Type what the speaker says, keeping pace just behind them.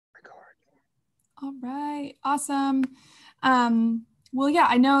All right, awesome. Well, yeah,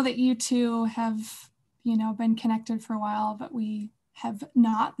 I know that you two have, been connected for a while, but we have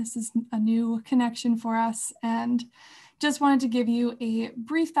not. This is a new connection for us, and just wanted to give you a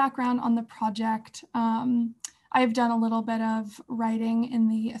brief background on the project. I've done a little bit of writing in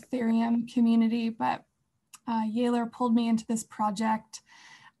the Ethereum community, but Yaler pulled me into this project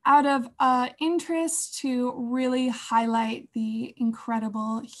out of interest to really highlight the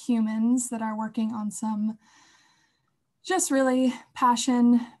incredible humans that are working on some just really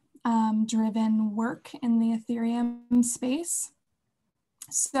passion driven work in the Ethereum space.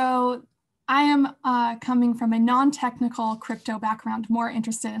 So I am coming from a non-technical crypto background, more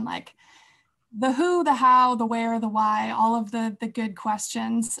interested in like the who, the how, the where, the why, all of the good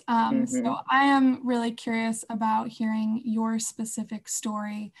questions. So I am really curious about hearing your specific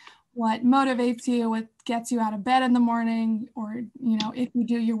story, what motivates you, what gets you out of bed in the morning, or, if you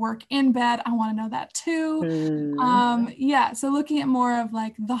do your work in bed, I want to know that too. Yeah, so looking at more of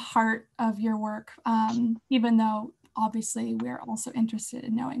like the heart of your work, even though obviously we're also interested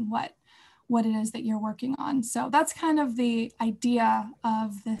in knowing what it is that you're working on. So that's kind of the idea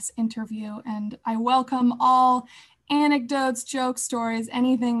of this interview. And I welcome all anecdotes, jokes, stories,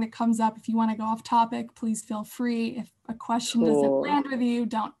 anything that comes up. If you want to go off topic, please feel free. If a question doesn't land with you,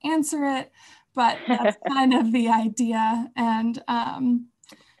 don't answer it. But that's kind of the idea. And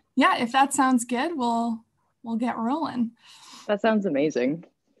yeah, if that sounds good, we'll get rolling. That sounds amazing.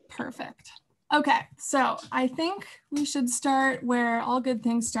 Perfect. Okay, so I think we should start where all good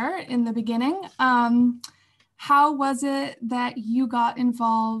things start, in the beginning. How was it that you got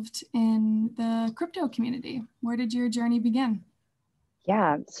involved in the crypto community? Where did your journey begin?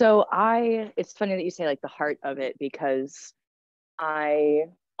 Yeah, so it's funny that you say like the heart of it, because I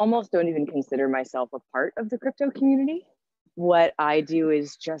almost don't even consider myself a part of the crypto community. What I do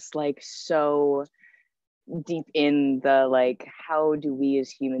is just like so deep in the like, how do we as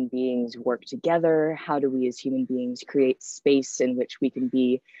human beings work together? How do we as human beings create space in which we can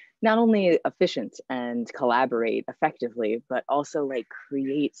be not only efficient and collaborate effectively, but also like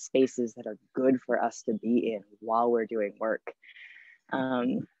create spaces that are good for us to be in while we're doing work.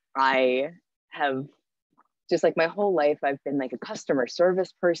 I have just like my whole life, I've been like a customer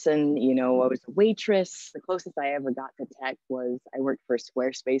service person. I was a waitress. The closest I ever got to tech was I worked for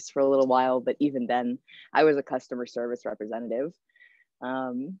Squarespace for a little while, but even then I was a customer service representative.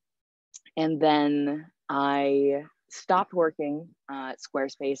 And then I stopped working at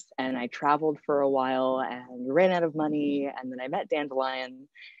Squarespace and I traveled for a while and ran out of money. And then I met Dandelion.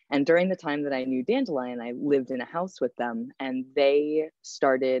 And during the time that I knew Dandelion, I lived in a house with them, and they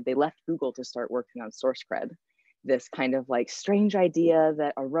left Google to start working on SourceCred, this kind of like strange idea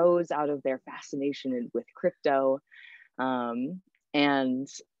that arose out of their fascination with crypto. And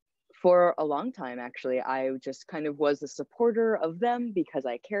for a long time, actually, I just kind of was a supporter of them because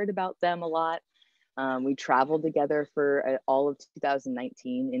I cared about them a lot. We traveled together for all of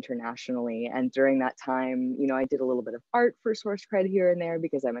 2019 internationally. And during that time, I did a little bit of art for SourceCred here and there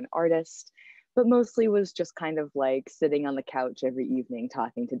because I'm an artist, but mostly was just kind of like sitting on the couch every evening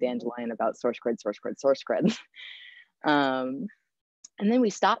talking to Dandelion about SourceCred. And then we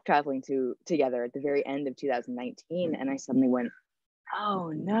stopped traveling together at the very end of 2019. And I suddenly went,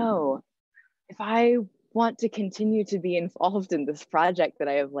 oh no, if I want to continue to be involved in this project that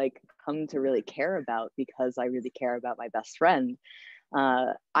I have like come to really care about because I really care about my best friend,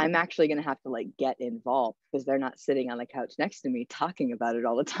 I'm actually going to have to like get involved because they're not sitting on the couch next to me talking about it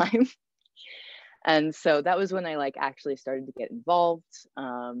all the time. And so that was when I like actually started to get involved.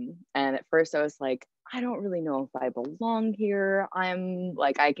 And at first I was like, I don't really know if I belong here. I'm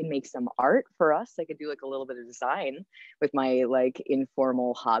like, I can make some art for us. I could do like a little bit of design with my like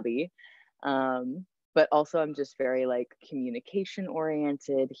informal hobby. But also I'm just very like communication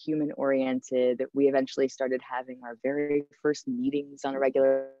oriented, human oriented. We eventually started having our very first meetings on a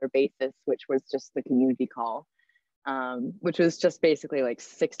regular basis, which was just the community call, which was just basically like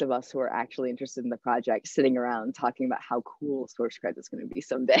 6 of us who are actually interested in the project sitting around talking about how cool SourceCred is going to be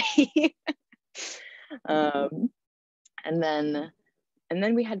someday. And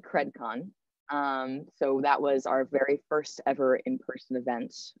then we had CredCon. So that was our very first ever in-person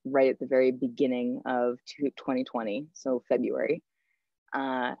event right at the very beginning of 2020, so February.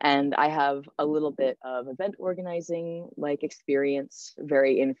 And I have a little bit of event organizing like experience,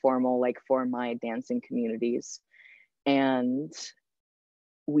 very informal, like for my dancing communities. And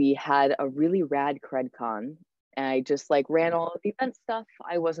we had a really rad CredCon. And I just like ran all of the event stuff.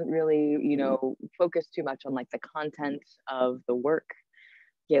 I wasn't really, focused too much on like the content of the work.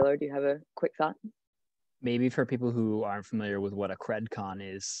 Gaylor, do you have a quick thought? Maybe for people who aren't familiar with what a credcon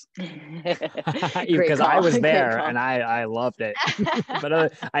is, Great because I call. was Great there call. and I loved it.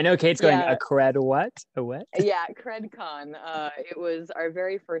 But I know Kate's going, Yeah. a cred what? A what? Yeah, CredCon. It was our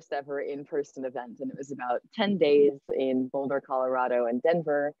very first ever in-person event, and it was about 10 days in Boulder, Colorado, and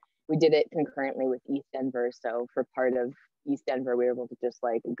Denver. We did it concurrently with East Denver. So for part of East Denver, we were able to just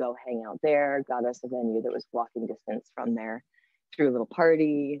like go hang out there, got us a venue that was walking distance from there, threw a little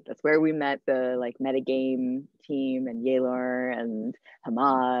party. That's where we met the like metagame team and Yaylor and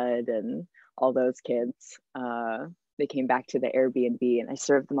Hamad and all those kids. They came back to the Airbnb and I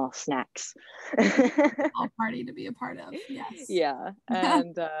served them all snacks. All party to be a part of. Yes. Yeah.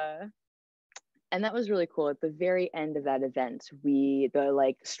 And that was really cool. At the very end of that event, the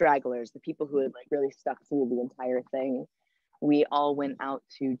like stragglers, the people who had like really stuck through the entire thing, we all went out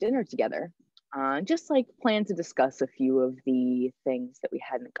to dinner together. Just like planned to discuss a few of the things that we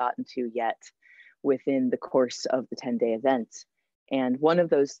hadn't gotten to yet within the course of the 10-day event. And one of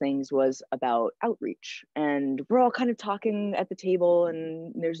those things was about outreach. And we're all kind of talking at the table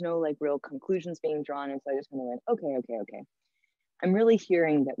and there's no like real conclusions being drawn. And so I just kind of went, okay. I'm really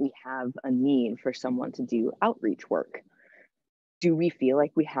hearing that we have a need for someone to do outreach work. Do we feel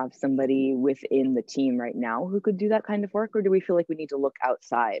like we have somebody within the team right now who could do that kind of work? Or do we feel like we need to look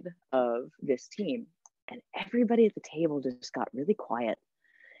outside of this team? And everybody at the table just got really quiet.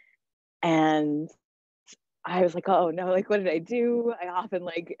 And I was like, oh no, like, what did I do? I often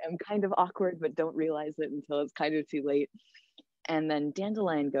like am kind of awkward, but don't realize it until it's kind of too late. And then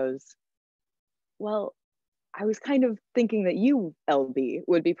Dandelion goes, well, I was kind of thinking that you, LB,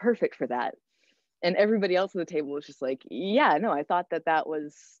 would be perfect for that. And everybody else at the table was just like, yeah, no, I thought that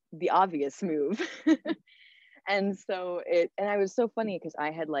was the obvious move. And I was so funny because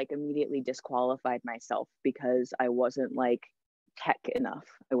I had like immediately disqualified myself because I wasn't like tech enough.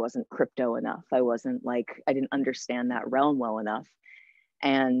 I wasn't crypto enough. I didn't understand that realm well enough.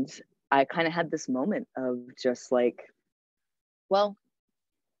 And I kind of had this moment of just like, well,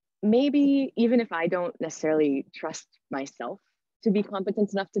 maybe even if I don't necessarily trust myself to be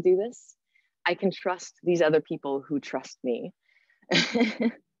competent enough to do this, I can trust these other people who trust me.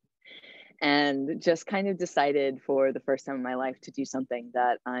 And just kind of decided for the first time in my life to do something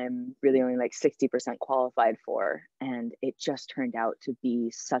that I'm really only like 60% qualified for. And it just turned out to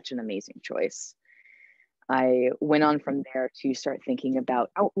be such an amazing choice. I went on from there to start thinking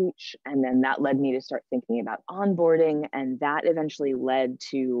about outreach, and then that led me to start thinking about onboarding, and that eventually led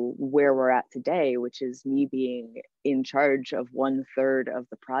to where we're at today, which is me being in charge of 1/3 of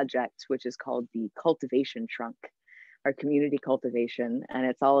the project, which is called the cultivation trunk, our community cultivation. And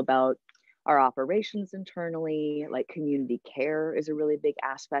it's all about our operations internally. Like community care is a really big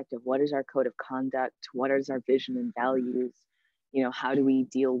aspect of what is our code of conduct, what is our vision and values. How do we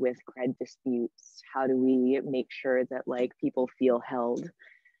deal with cred disputes? How do we make sure that like people feel held?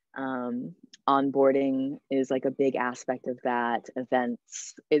 Onboarding is like a big aspect of that.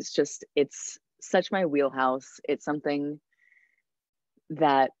 Events, it's such my wheelhouse. It's something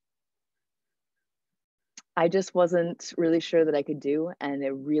that I just wasn't really sure that I could do. And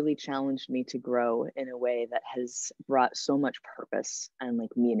it really challenged me to grow in a way that has brought so much purpose and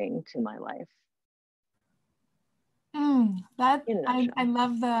like meaning to my life. I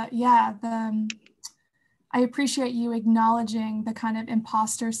love I appreciate you acknowledging the kind of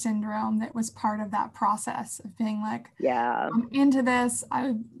imposter syndrome that was part of that process of being like, yeah, I'm into this.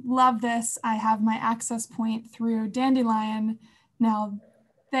 I love this. I have my access point through Dandelion. Now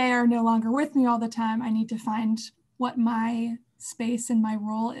they are no longer with me all the time. I need to find what my space and my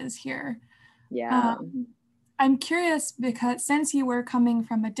role is here. Yeah. I'm curious because since you were coming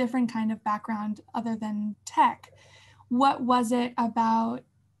from a different kind of background other than tech, what was it about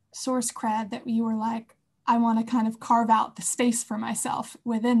Source Cred that you were like, I want to kind of carve out the space for myself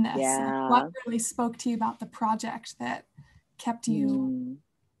within this? Yeah. Like, what really spoke to you about the project that kept you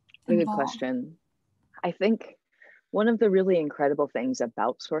Good question. I think one of the really incredible things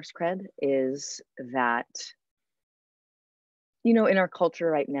about Source Cred is that, in our culture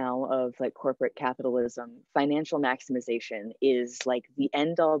right now of like corporate capitalism, financial maximization is like the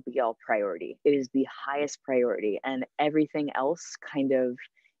end all be all priority. It is the highest priority, and everything else kind of,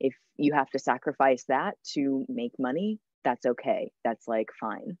 if you have to sacrifice that to make money, that's okay. That's like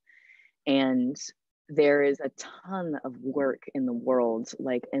fine. And there is a ton of work in the world,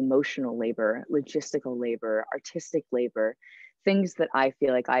 like emotional labor, logistical labor, artistic labor, things that I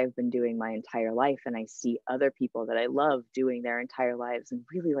feel like I've been doing my entire life. And I see other people that I love doing their entire lives and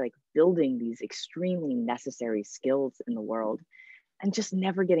really like building these extremely necessary skills in the world and just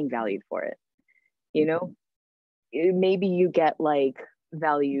never getting valued for it. Maybe you get like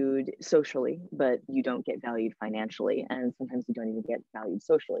valued socially, but you don't get valued financially. And sometimes you don't even get valued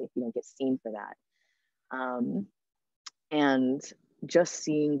socially. You don't get seen for that. And just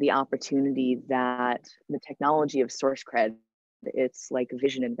seeing the opportunity that the technology of source cred, its like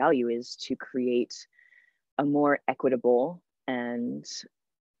vision and value is to create a more equitable and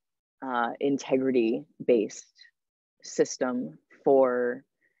integrity-based system for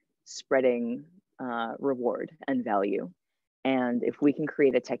spreading reward and value. And if we can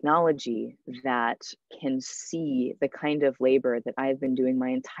create a technology that can see the kind of labor that I've been doing my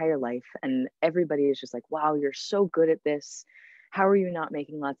entire life, and everybody is just like, wow, you're so good at this. How are you not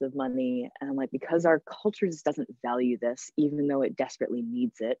making lots of money? And I'm like, because our culture just doesn't value this, even though it desperately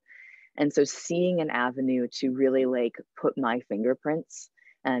needs it. And so seeing an avenue to really like put my fingerprints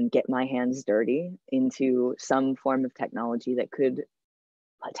and get my hands dirty into some form of technology that could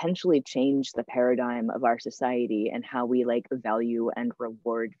potentially change the paradigm of our society and how we like value and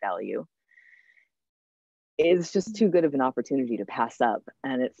reward value is just too good of an opportunity to pass up.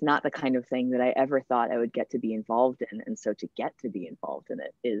 And it's not the kind of thing that I ever thought I would get to be involved in. And so to get to be involved in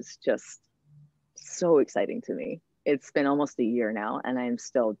it is just so exciting to me. It's been almost a year now, and I'm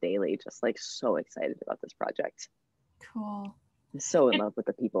still daily just like so excited about this project. Cool. I'm so in love with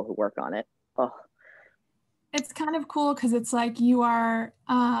the people who work on it. Oh, it's kind of cool because it's like you are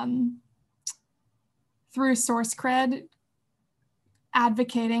through source cred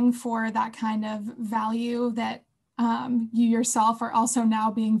advocating for that kind of value that you yourself are also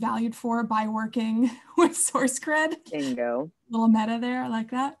now being valued for by working with source cred. Bingo. Little meta there, I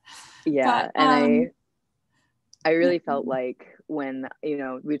like that. Yeah, but, and I really felt like when, you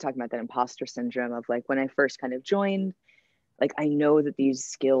know, we were talking about that imposter syndrome of like when I first kind of joined, like I know that these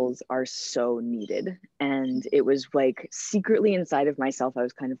skills are so needed. And it was like secretly inside of myself, I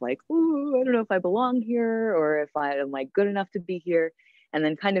was kind of like, ooh, I don't know if I belong here or if I am like good enough to be here. And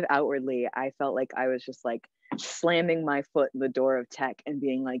then kind of outwardly, I felt like I was just like slamming my foot in the door of tech and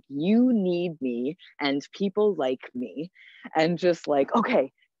being like, you need me and people like me. And just like,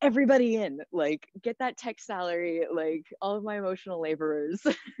 okay, everybody in, like get that tech salary, like all of my emotional laborers.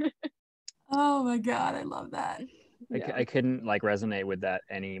 Oh my God, I love that. Yeah. I couldn't like resonate with that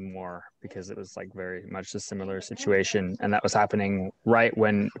anymore because it was like very much a similar situation. And that was happening right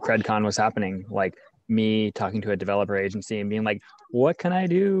when CredCon was happening. Like me talking to a developer agency and being like, what can I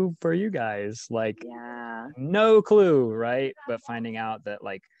do for you guys? Like, no clue, right? But finding out that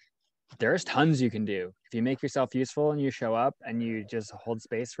like, there's tons you can do. If you make yourself useful and you show up and you just hold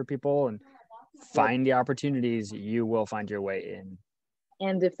space for people and find the opportunities, you will find your way in.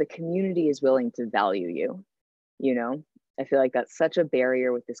 And if the community is willing to value you, you know, I feel like that's such a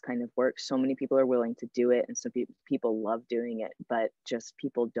barrier with this kind of work. So many people are willing to do it and so people love doing it, but just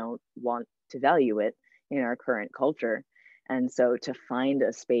people don't want to value it in our current culture. And so to find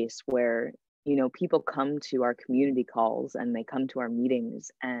a space where, you know, people come to our community calls and they come to our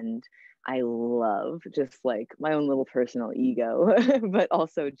meetings, and I love just like my own little personal ego, but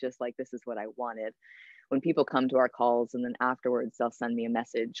also just like, this is what I wanted. When people come to our calls and then afterwards they'll send me a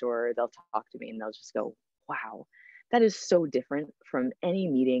message or they'll talk to me and they'll just go, wow, that is so different from any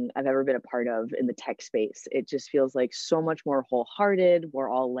meeting I've ever been a part of in the tech space. It just feels like so much more wholehearted. We're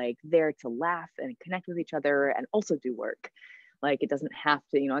all like there to laugh and connect with each other and also do work. Like it doesn't have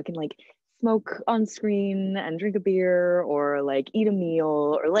to, you know, I can like smoke on screen and drink a beer or like eat a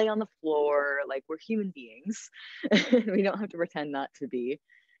meal or lay on the floor. Like we're human beings. We don't have to pretend not to be.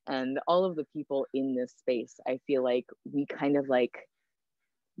 And all of the people in this space, I feel like we kind of like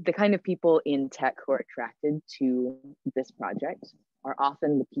the kind of people in tech who are attracted to this project are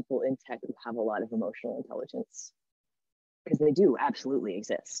often the people in tech who have a lot of emotional intelligence, because they do absolutely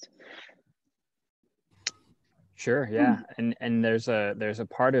exist. Sure, yeah. And there's a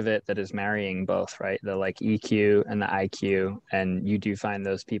part of it that is marrying both, right? The like EQ and the IQ. And you do find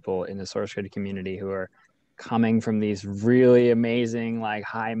those people in the source code community who are coming from these really amazing, like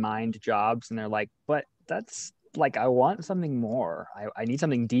high mind jobs. And they're like, but that's like, I want something more. I need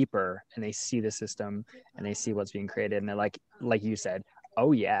something deeper. And they see the system and they see what's being created. And they're like you said,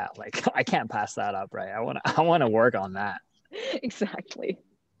 oh yeah, like I can't pass that up, right? I want to work on that. Exactly.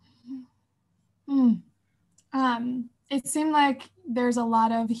 It seemed like there's a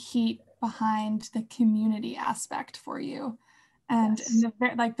lot of heat behind the community aspect for you. And yes.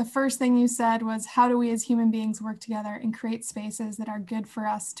 The first thing you said was, how do we as human beings work together and create spaces that are good for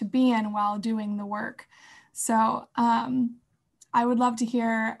us to be in while doing the work? So I would love to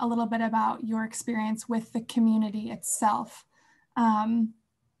hear a little bit about your experience with the community itself. And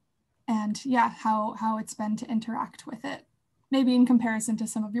yeah, how it's been to interact with it, maybe in comparison to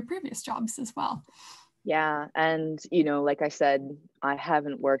some of your previous jobs as well. Yeah, and like I said, I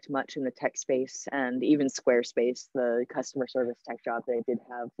haven't worked much in the tech space, and even Squarespace, the customer service tech job that I did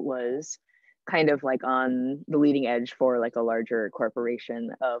have, was kind of like on the leading edge for like a larger corporation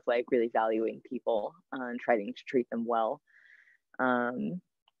of like really valuing people and trying to treat them well.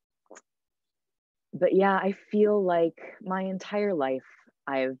 But yeah, I feel like my entire life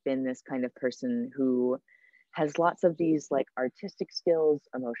I've been this kind of person who has lots of these like artistic skills,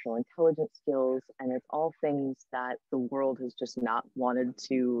 emotional intelligence skills, and it's all things that the world has just not wanted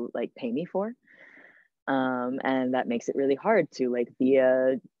to like pay me for. And that makes it really hard to like be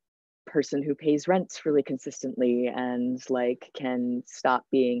a person who pays rents really consistently and like can stop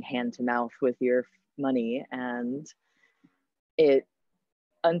being hand to mouth with your money. And it,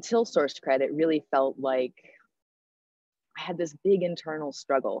 until SourceCred, it really felt like I had this big internal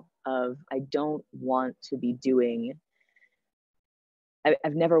struggle of I don't want to be doing.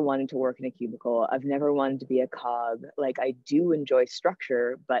 I've never wanted to work in a cubicle. I've never wanted to be a cog. Like I do enjoy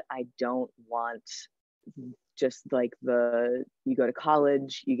structure, but I don't want just like you go to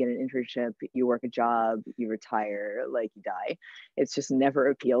college, you get an internship, you work a job, you retire, like you die. It's just never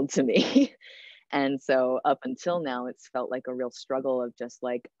appealed to me. And so up until now, it's felt like a real struggle of just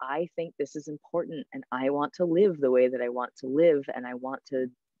like, I think this is important and I want to live the way that I want to live. And I want to,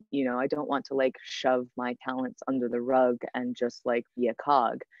 I don't want to like shove my talents under the rug and just like be a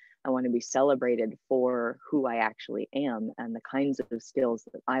cog. I want to be celebrated for who I actually am and the kinds of skills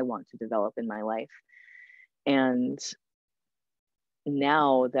that I want to develop in my life. And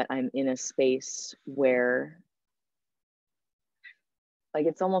now that I'm in a space where like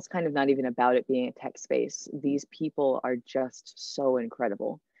it's almost kind of not even about it being a tech space. These people are just so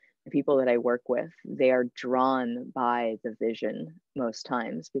incredible. The people that I work with, they are drawn by the vision most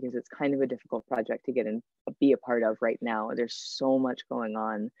times because it's kind of a difficult project to get in, be a part of right now. There's so much going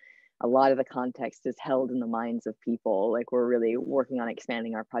on. A lot of the context is held in the minds of people. Like we're really working on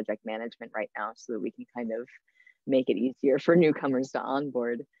expanding our project management right now so that we can kind of make it easier for newcomers to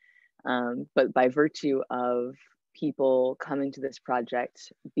onboard. But by virtue of people coming to this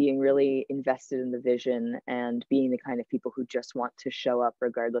project, being really invested in the vision and being the kind of people who just want to show up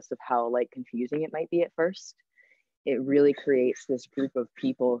regardless of how like confusing it might be at first, it really creates this group of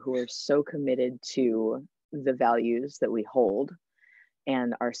people who are so committed to the values that we hold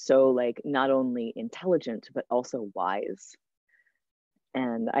and are so like not only intelligent but also wise.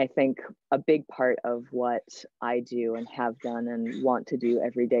 And I think a big part of what I do and have done and want to do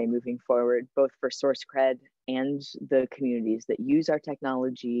every day moving forward, both for SourceCred and the communities that use our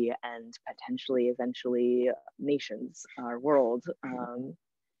technology and potentially eventually nations, our world,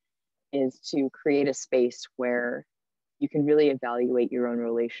 is to create a space where you can really evaluate your own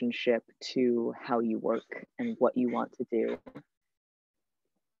relationship to how you work and what you want to do.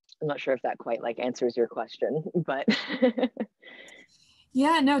 I'm not sure if that quite like answers your question, but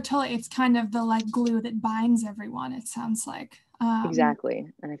Yeah, no, totally. It's kind of the like glue that binds everyone, it sounds like. Exactly.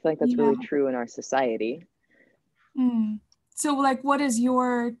 And I feel like that's really true in our society. So like, what is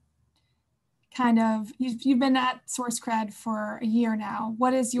your kind of, you've been at SourceCred for a year now.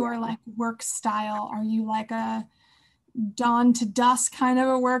 What is your like work style? Are you like a dawn to dusk kind of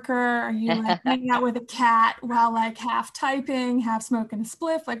a worker? Are you like hanging out with a cat while like half typing, half smoking a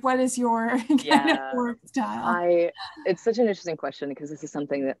spliff? Like what is your kind of work style? It's such an interesting question because this is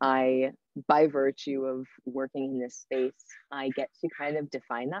something that I, by virtue of working in this space, I get to kind of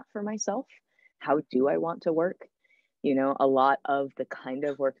define that for myself. How do I want to work? A lot of the kind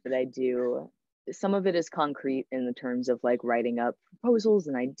of work that I do, some of it is concrete in the terms of like writing up proposals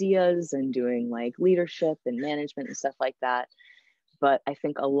and ideas and doing like leadership and management and stuff like that. But I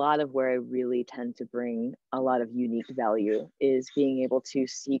think a lot of where I really tend to bring a lot of unique value is being able to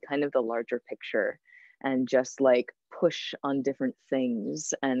see kind of the larger picture and just like push on different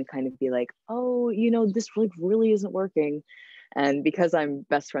things and kind of be like, oh, this like really isn't working. And because I'm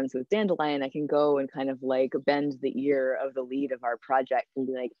best friends with Dandelion, I can go and kind of like bend the ear of the lead of our project and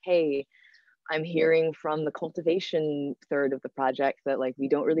be like, hey, I'm hearing from the cultivation third of the project that like we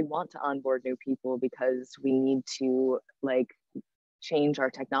don't really want to onboard new people because we need to like change our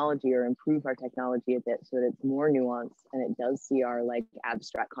technology or improve our technology a bit so that it's more nuanced and it does see our like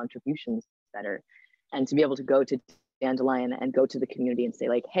abstract contributions better. And to be able to go to Dandelion and go to the community and say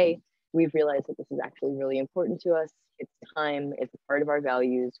like, hey, we've realized that this is actually really important to us. It's time, it's a part of our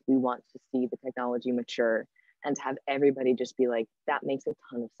values. We want to see the technology mature, and to have everybody just be like, that makes a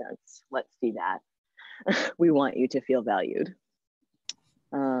ton of sense. Let's do that. We want you to feel valued.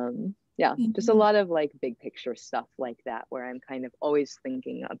 Yeah, just a lot of like big picture stuff like that, where I'm kind of always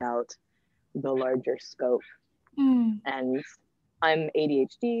thinking about the larger scope. And I'm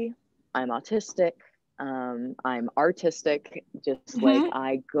ADHD, I'm autistic, I'm artistic, just like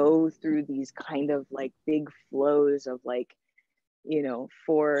I go through these kind of like big flows of like, you know,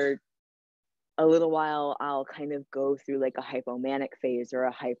 for a little while, I'll kind of go through like a hypomanic phase or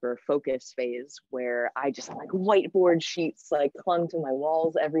a hyper focus phase where I just like whiteboard sheets like clung to my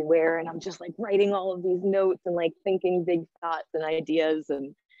walls everywhere. And I'm just like writing all of these notes and like thinking big thoughts and ideas.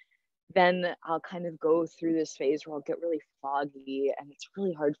 And then I'll kind of go through this phase where I'll get really foggy and it's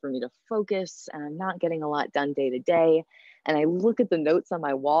really hard for me to focus and I'm not getting a lot done day to day. And I look at the notes on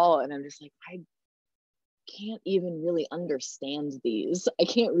my wall and I'm just like, I can't even really understand these. I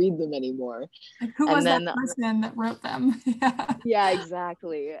can't read them anymore. Like, who was that person that wrote them? Yeah,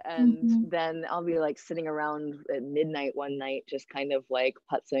 exactly. And then I'll be like sitting around at midnight one night, just kind of like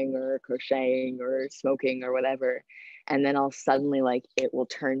putzing or crocheting or smoking or whatever. And then I'll suddenly like, it will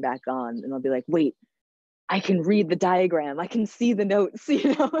turn back on and I'll be like, wait, I can read the diagram. I can see the notes,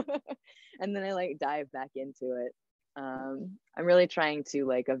 you know? And then I like dive back into it. I'm really trying to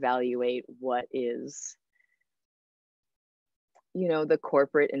like evaluate what is, you know, the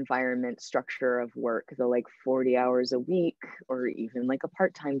corporate environment structure of work, the like 40 hours a week or even like a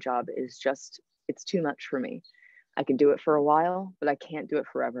part-time job is just, it's too much for me. I can do it for a while, but I can't do it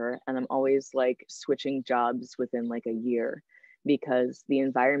forever. And I'm always like switching jobs within like a year because the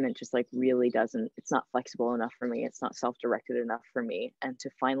environment just like really doesn't, it's not flexible enough for me. It's not self-directed enough for me. And to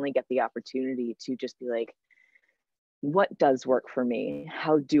finally get the opportunity to just be like, what does work for me?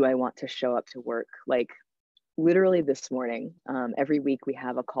 How do I want to show up to work? Like, literally this morning, every week we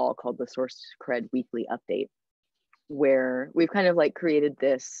have a call called the Source Cred Weekly Update, where we've kind of like created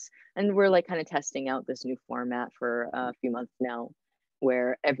this, and we're like kind of testing out this new format for a few months now,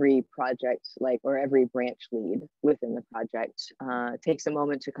 where every project, like, or every branch lead within the project takes a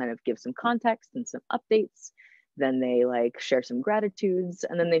moment to kind of give some context and some updates. Then they like share some gratitudes,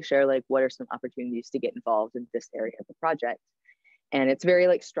 and then they share like what are some opportunities to get involved in this area of the project. And it's very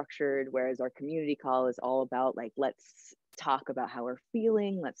like structured, whereas our community call is all about like, let's talk about how we're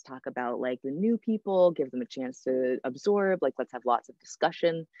feeling. Let's talk about like the new people, give them a chance to absorb, like, let's have lots of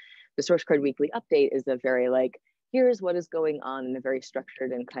discussion. The Source Code Weekly Update is a very like, here's what is going on in a very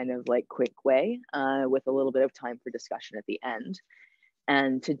structured and kind of like quick way with a little bit of time for discussion at the end.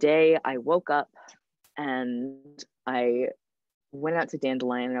 And today I woke up and I went out to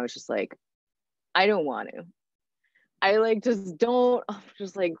Dandelion and I was just like, I don't want to. I like just don't, I'm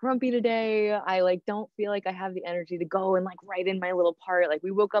just like grumpy today. I like don't feel like I have the energy to go and like write in my little part. Like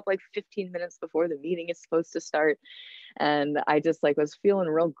we woke up like 15 minutes before the meeting is supposed to start. And I just like was feeling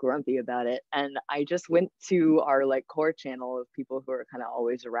real grumpy about it. And I just went to our like core channel of people who are kind of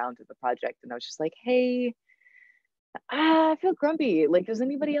always around at the project. And I was just like, hey, I feel grumpy. Like, does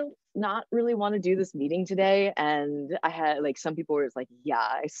anybody else not really want to do this meeting today? And I had like some people were just like, yeah,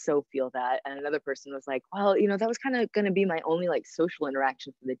 I so feel that. And another person was like, well, you know, that was kind of going to be my only like social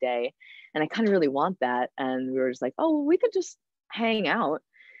interaction for the day. And I kind of really want that. And we were just like, oh, well, we could just hang out.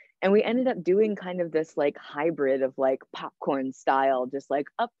 And we ended up doing kind of this like hybrid of like popcorn style, just like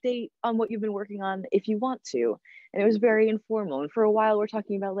update on what you've been working on if you want to. And it was very informal. And for a while we're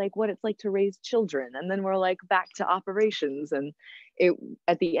talking about like what it's like to raise children. And then we're like back to operations. And it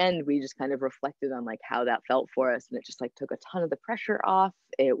at the end, we just kind of reflected on like how that felt for us. And it just like took a ton of the pressure off.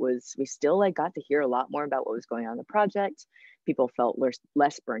 We still like got to hear a lot more about what was going on in the project. People felt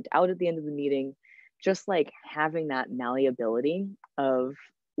less burnt out at the end of the meeting. Just like having that malleability of,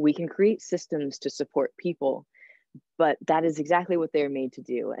 we can create systems to support people, but that is exactly what they're made to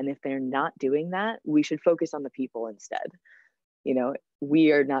do. And if they're not doing that, we should focus on the people instead. You know, we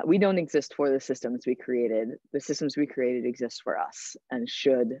don't exist for the systems we created. The systems we created exist for us and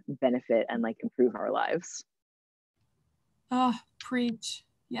should benefit and like improve our lives. Oh, preach.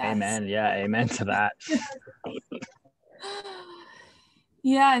 Yes. Amen. Yeah, amen to that.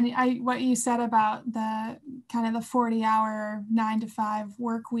 Yeah, and what you said about the kind of the 40-hour 9-to-5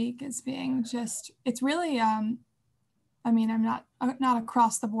 work week as being just, it's really, I mean, I'm not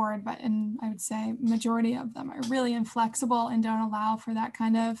across the board, but I would say majority of them are really inflexible and don't allow for that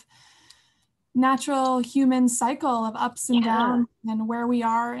kind of natural human cycle of ups and downs and where we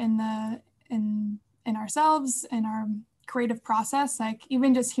are in ourselves and our creative process. Like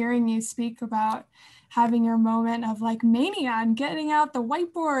even just hearing you speak about having your moment of like mania and getting out the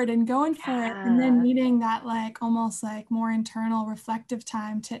whiteboard and going for it, and then needing that like almost like more internal reflective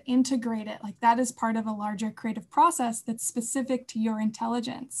time to integrate it. Like that is part of a larger creative process that's specific to your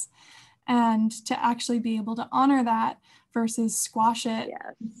intelligence. And to actually be able to honor that versus squash it,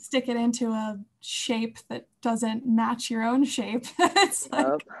 stick it into a shape that doesn't match your own shape. It's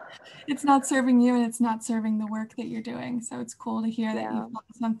like, it's not serving you and it's not serving the work that you're doing. So it's cool to hear that you found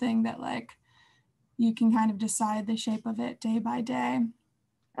something that like, you can kind of decide the shape of it day by day.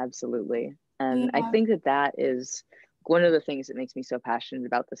 Absolutely. And I think that is one of the things that makes me so passionate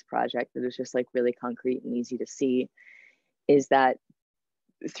about this project, that is just like really concrete and easy to see, is that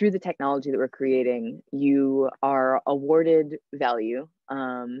through the technology that we're creating, you are awarded value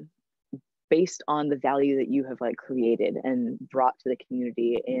based on the value that you have like created and brought to the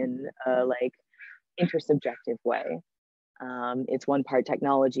community in a like intersubjective way. It's one part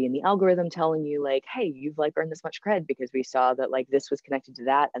technology and the algorithm telling you like, hey, you've like earned this much cred because we saw that like this was connected to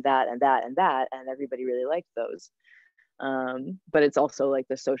that and that and that and that, and everybody really liked those. But it's also like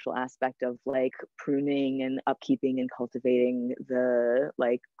the social aspect of like pruning and upkeeping and cultivating the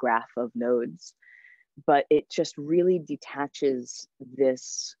like graph of nodes. But it just really detaches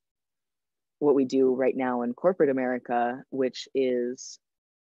this, what we do right now in corporate America, which is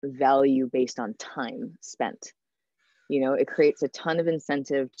value based on time spent. You know, it creates a ton of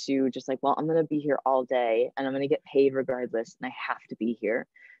incentive to just like, well, I'm going to be here all day and I'm going to get paid regardless, and I have to be here.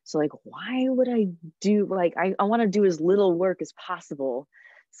 So like, why would I do like, I want to do as little work as possible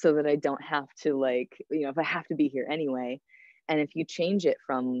so that I don't have to like, you know, if I have to be here anyway. And if you change it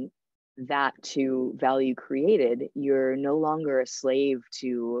from that to value created, you're no longer a slave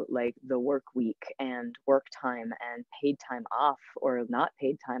to like the work week and work time and paid time off or not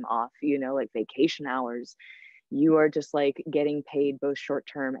paid time off, you know, like vacation hours. You are just like getting paid both short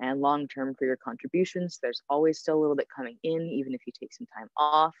term and long term for your contributions. There's always still a little bit coming in, even if you take some time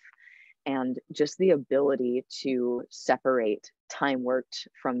off. And just the ability to separate time worked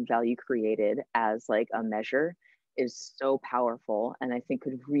from value created as like a measure is so powerful, and I think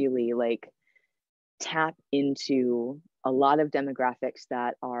could really like tap into a lot of demographics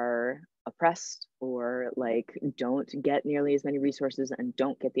that are oppressed or like don't get nearly as many resources and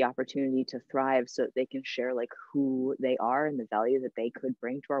don't get the opportunity to thrive, so that they can share like who they are and the value that they could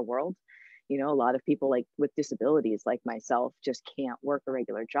bring to our world. You know, a lot of people like with disabilities like myself just can't work a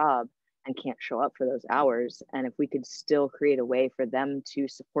regular job and can't show up for those hours. And if we could still create a way for them to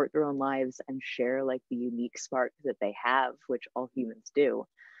support their own lives and share like the unique spark that they have, which all humans do,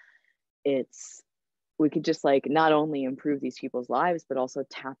 we could just like not only improve these people's lives, but also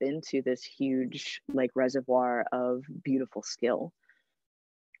tap into this huge like reservoir of beautiful skill.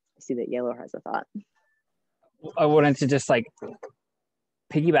 I see that Yellow has a thought. I wanted to just like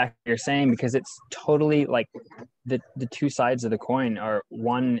piggyback what you're saying, because it's totally like the two sides of the coin are,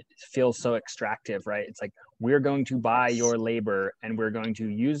 one feels so extractive, right? It's like, we're going to buy your labor and we're going to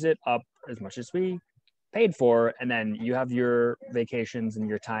use it up as much as we paid for, and then you have your vacations and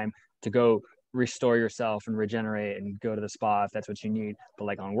your time to go restore yourself and regenerate and go to the spa if that's what you need. But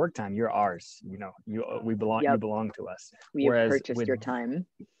like on work time, you're ours, you know, you belong to us. We have purchased your time.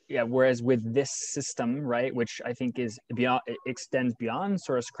 Yeah, whereas with this system, right, which I think is beyond, it extends beyond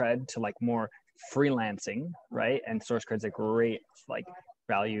source cred to like more freelancing, right? And source cred's a great like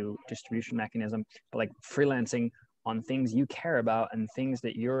value distribution mechanism, but like freelancing on things you care about and things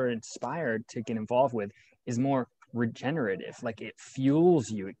that you're inspired to get involved with is more regenerative. Like it fuels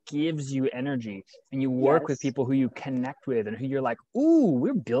you, it gives you energy, and you work with people who you connect with and who you're like, ooh,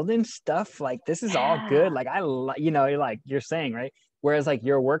 we're building stuff, like this is all good. Like you know, you're saying, right? Whereas like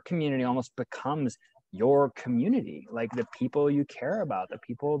your work community almost becomes your community, like the people you care about, the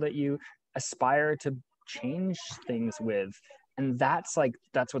people that you aspire to change things with. And that's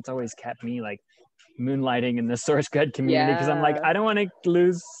what's always kept me like moonlighting in the source cred community, because I'm like, I don't want to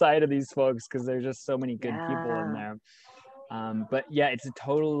lose sight of these folks because there's just so many good people in there. But yeah, it's a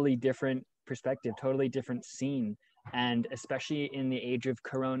totally different perspective, totally different scene. And especially in the age of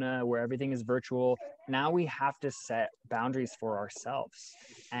Corona, where everything is virtual, now we have to set boundaries for ourselves.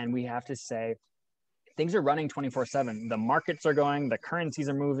 And we have to say, things are running 24/7. The markets are going, the currencies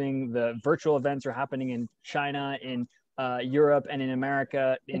are moving, the virtual events are happening in China, in Europe, and in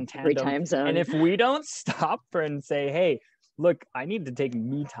America in tandem. Time zone. And if we don't stop and say, hey, look, I need to take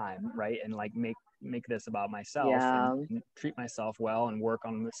me time, right? And like make this about myself and treat myself well and work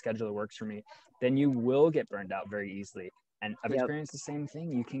on the schedule that works for me, then you will get burned out very easily. And I've experienced the same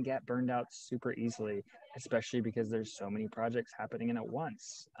thing. You can get burned out super easily, especially because there's so many projects happening in at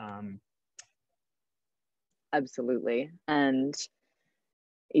once. Absolutely. And,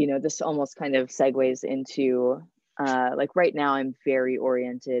 you know, this almost kind of segues into like right now I'm very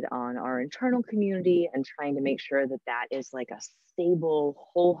oriented on our internal community and trying to make sure that that is like a stable,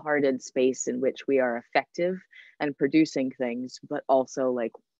 wholehearted space in which we are effective and producing things, but also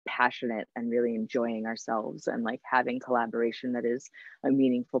like passionate and really enjoying ourselves and like having collaboration that is a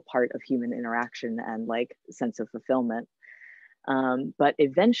meaningful part of human interaction and like sense of fulfillment. But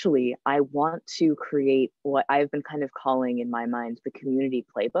eventually I want to create what I've been kind of calling in my mind the community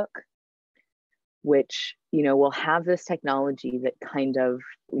playbook, which, you know, will have this technology that kind of,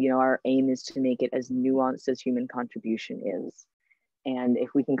 you know, our aim is to make it as nuanced as human contribution is. And if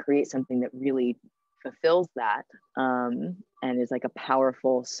we can create something that really fulfills that, and is like a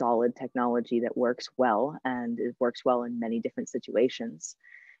powerful, solid technology that works well, and it works well in many different situations,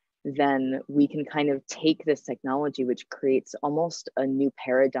 then we can kind of take this technology, which creates almost a new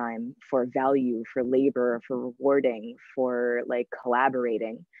paradigm for value, for labor, for rewarding, for like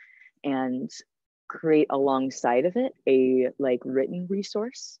collaborating, and create alongside of it a like written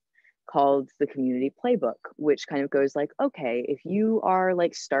resource called the community playbook, which kind of goes like, okay, if you are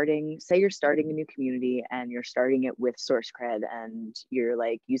like starting, say you're starting a new community and you're starting it with source cred and you're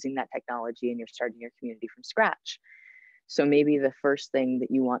like using that technology and you're starting your community from scratch. So maybe the first thing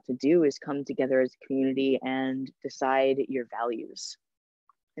that you want to do is come together as a community and decide your values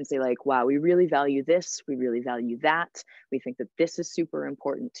and say like, wow, we really value this, we really value that, we think that this is super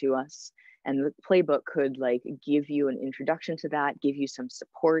important to us. And the playbook could like give you an introduction to that, give you some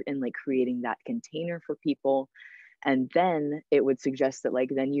support in like creating that container for people. And then it would suggest that like,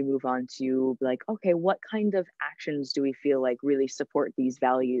 then you move on to like, okay, what kind of actions do we feel like really support these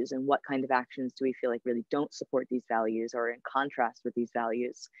values? And what kind of actions do we feel like really don't support these values or in contrast with these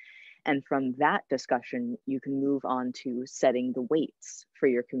values? And from that discussion, you can move on to setting the weights for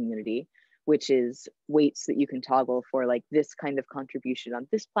your community, which is weights that you can toggle for like this kind of contribution on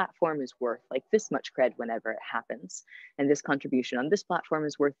this platform is worth like this much cred whenever it happens. And this contribution on this platform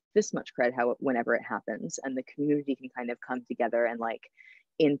is worth this much cred whenever it happens. And the community can kind of come together and like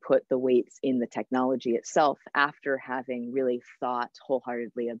input the weights in the technology itself after having really thought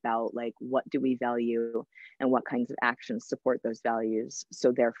wholeheartedly about like, what do we value and what kinds of actions support those values.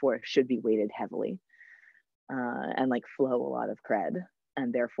 So therefore it should be weighted heavily and like flow a lot of cred.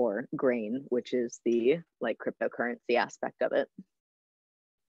 And therefore grain, which is the like cryptocurrency aspect of it.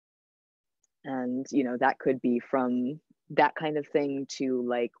 And, you know, that could be from that kind of thing to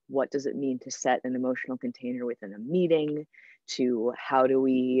like, what does it mean to set an emotional container within a meeting, to how do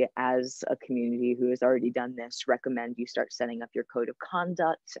we, as a community who has already done this, recommend you start setting up your code of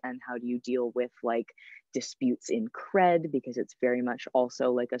conduct, and how do you deal with like disputes in cred, because it's very much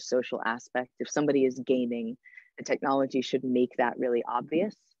also like a social aspect. If somebody is gaining, the technology should make that really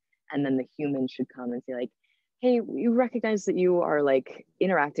obvious. And then the human should come and say like, hey, we recognize that you are like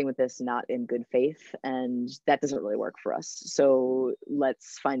interacting with this not in good faith, and that doesn't really work for us. So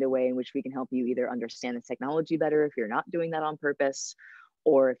let's find a way in which we can help you either understand the technology better if you're not doing that on purpose,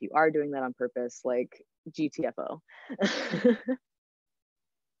 or if you are doing that on purpose, like GTFO.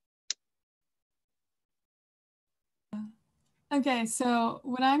 Okay, so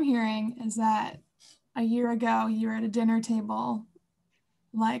what I'm hearing is that a year ago you were at a dinner table,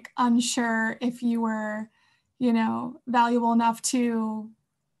 like unsure if you were, you know, valuable enough to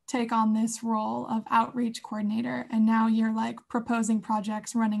take on this role of outreach coordinator. And now you're like proposing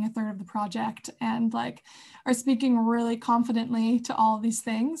projects, running a third of the project, and like are speaking really confidently to all of these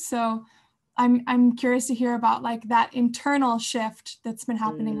things. So I'm curious to hear about like that internal shift that's been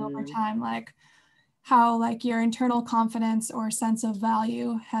happening over time, like how like your internal confidence or sense of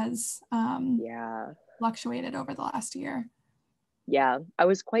value has fluctuated over the last year. Yeah, I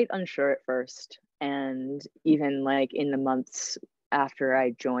was quite unsure at first. And even like in the months after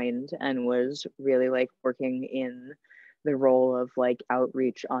I joined and was really like working in the role of like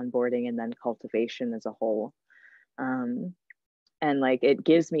outreach, onboarding, and then cultivation as a whole. And like it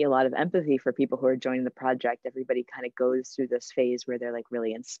gives me a lot of empathy for people who are joining the project. Everybody kind of goes through this phase where they're like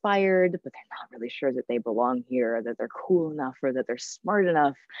really inspired, but they're not really sure that they belong here, or that they're cool enough, or that they're smart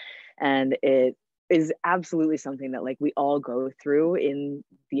enough. And it is absolutely something that like we all go through in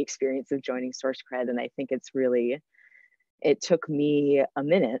the experience of joining SourceCred. And I think it's really, it took me a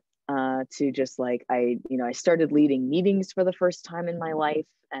minute to just like, I started leading meetings for the first time in my life.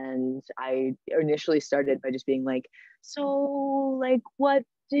 And I initially started by just being like, so like, what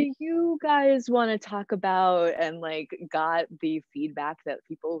do you guys want to talk about? And like got the feedback that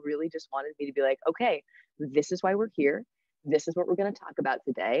people really just wanted me to be like, okay, this is why we're here. This is what we're going to talk about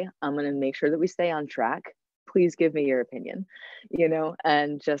today. I'm going to make sure that we stay on track. Please give me your opinion, you know,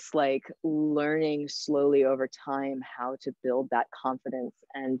 and just like learning slowly over time how to build that confidence,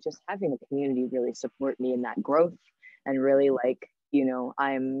 and just having the community really support me in that growth. And really like, you know,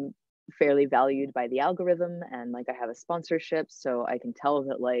 I'm fairly valued by the algorithm, and like I have a sponsorship, so I can tell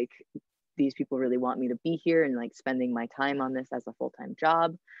that like these people really want me to be here and like spending my time on this as a full-time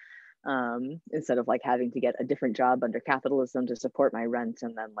job, instead of like having to get a different job under capitalism to support my rent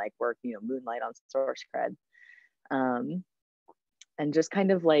and then like work, you know, moonlight on SourceCred. And just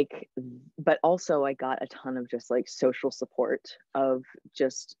kind of like, but also I got a ton of just like social support of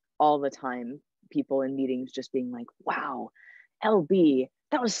just all the time people in meetings just being like, wow, LB,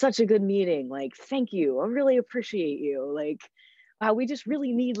 that was such a good meeting. Like, thank you. I really appreciate you. Like, wow, we just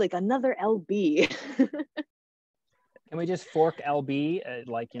really need like another LB. Can we just fork LB,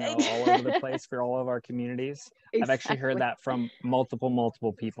 like, you know, all over the place for all of our communities? Exactly. I've actually heard that from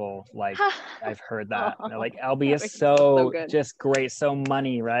multiple people. Like, I've heard that. They're like, LB is so just great, so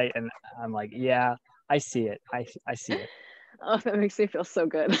money, right? And I'm like, yeah, I see it. I see it. Oh, that makes me feel so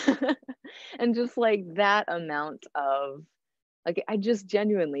good. And just like that amount of, like, I just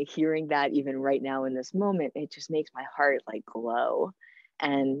genuinely hearing that even right now in this moment, it just makes my heart like glow.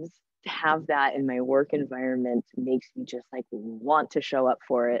 And to have that in my work environment makes me just like want to show up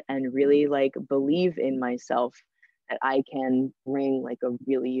for it and really like believe in myself that I can bring like a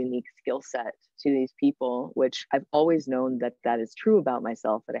really unique skill set to these people, which I've always known that that is true about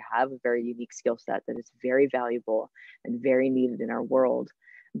myself, that I have a very unique skill set that is very valuable and very needed in our world,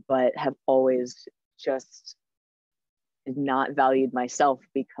 but have always just not valued myself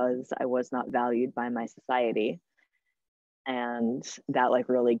because I was not valued by my society. And that like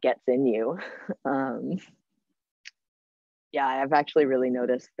really gets in you. Yeah, I've actually really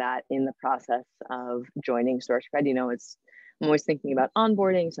noticed that in the process of joining SourceCred. You know, I'm always thinking about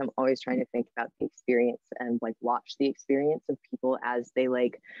onboarding, so I'm always trying to think about the experience and like watch the experience of people as they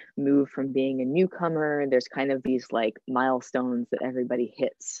like move from being a newcomer. There's kind of these like milestones that everybody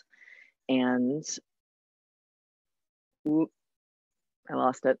hits, and I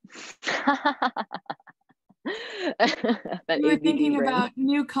lost it. You were thinking about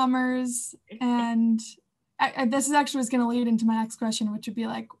newcomers, and this is actually was going to lead into my next question, which would be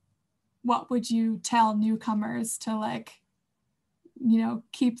like, what would you tell newcomers to like, you know,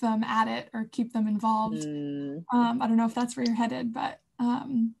 keep them at it or keep them involved? I don't know if that's where you're headed, but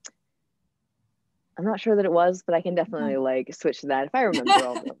I'm not sure that it was, but I can definitely like switch to that. If I remember,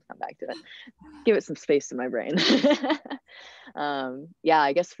 I'll be able to come back to it. Give it some space in my brain. Yeah,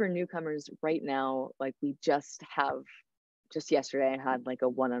 I guess for newcomers right now, like we just yesterday, I had like a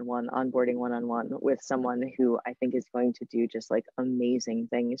one-on-one onboarding one-on-one with someone who I think is going to do just like amazing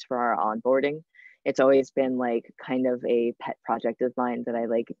things for our onboarding. It's always been like kind of a pet project of mine that I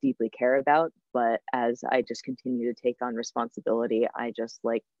like deeply care about. But as I just continue to take on responsibility, I just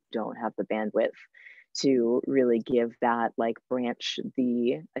like don't have the bandwidth to really give that like branch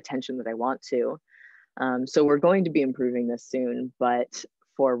the attention that I want to. So we're going to be improving this soon, but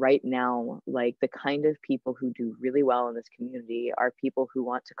for right now, like the kind of people who do really well in this community are people who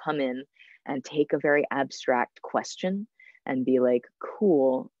want to come in and take a very abstract question and be like,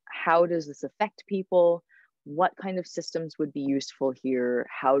 cool, how does this affect people? What kind of systems would be useful here?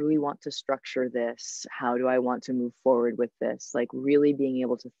 How do we want to structure this? How do I want to move forward with this? Like really being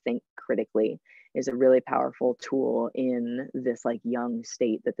able to think critically is a really powerful tool in this like young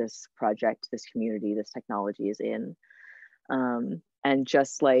state that this project, this community, this technology is in. And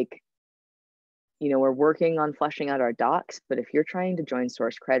just like, you know, we're working on fleshing out our docs, but if you're trying to join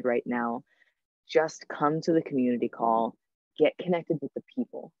SourceCred right now, just come to the community call, get connected with the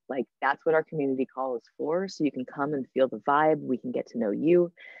people. Like that's what our community call is for. So you can come and feel the vibe, we can get to know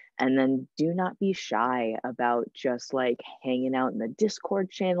you. And then do not be shy about just like hanging out in the Discord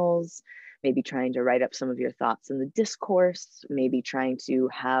channels, maybe trying to write up some of your thoughts in the discourse, maybe trying to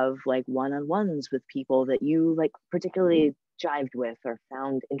have like one-on-ones with people that you like particularly jived with or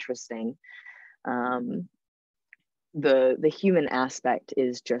found interesting. The human aspect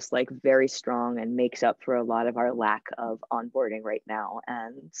is just like very strong and makes up for a lot of our lack of onboarding right now.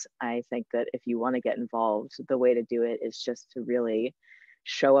 And I think that if you want to get involved, the way to do it is just to really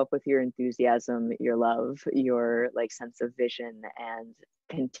show up with your enthusiasm, your love, your like sense of vision, and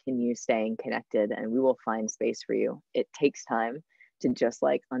continue staying connected, and we will find space for you. It takes time to just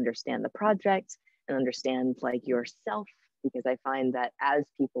like understand the project and understand like yourself, because I find that as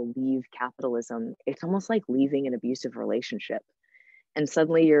people leave capitalism, it's almost like leaving an abusive relationship. And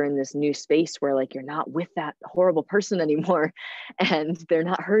suddenly you're in this new space where like you're not with that horrible person anymore, and they're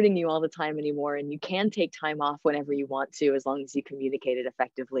not hurting you all the time anymore, and you can take time off whenever you want to, as long as you communicate it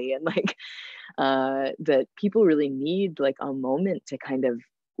effectively. And like that people really need like a moment to kind of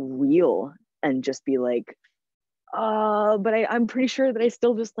reel and just be like, but I'm pretty sure that I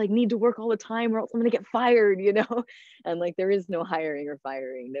still just like need to work all the time or else I'm gonna get fired, you know? And like there is no hiring or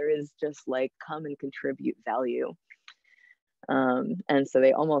firing. There is just like come and contribute value. And so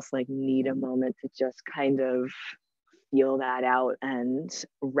they almost like need a moment to just kind of feel that out and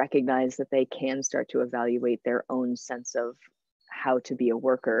recognize that they can start to evaluate their own sense of how to be a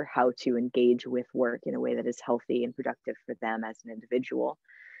worker, how to engage with work in a way that is healthy and productive for them as an individual.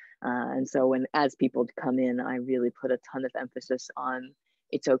 And so as people come in, I really put a ton of emphasis on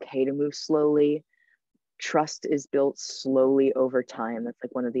It's okay to move slowly. Trust is built slowly over time. That's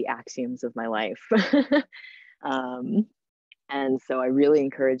like one of the axioms of my life. And so I really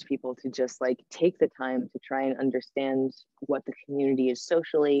encourage people to just like take the time to try and understand what the community is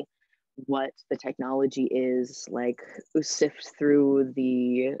socially, what the technology is, like sift through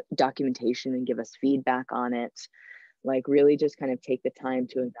the documentation and give us feedback on it. Like really just kind of take the time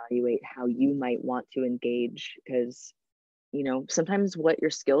to evaluate how you might want to engage, because you know, sometimes what your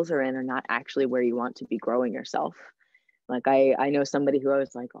skills are in are not actually where you want to be growing yourself. Like I know somebody who I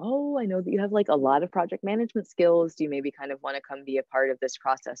was like, oh, I know that you have like a lot of project management skills. Do you maybe kind of want to come be a part of this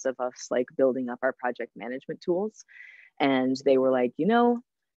process of us like building up our project management tools? And they were like, you know,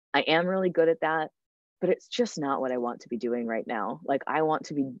 I am really good at that, but it's just not what I want to be doing right now. Like I want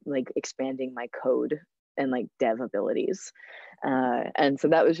to be like expanding my code and like dev abilities. And so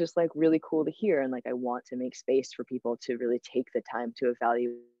that was just like really cool to hear. And like I want to make space for people to really take the time to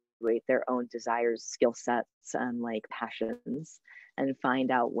evaluate their own desires, skill sets, and like passions, and find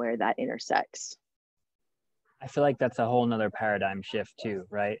out where that intersects. I feel like that's a whole nother paradigm shift too,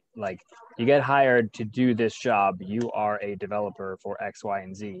 right? Like you get hired to do this job, you are a developer for X, Y,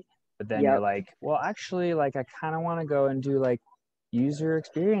 and Z. But then you're like, well, actually, like I kind of want to go and do like user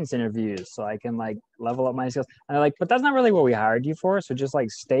experience interviews so I can like level up my skills. And they're like, but that's not really what we hired you for. So just like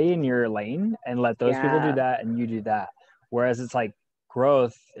stay in your lane and let those people do that and you do that. Whereas it's like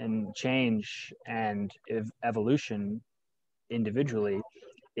growth and change and evolution individually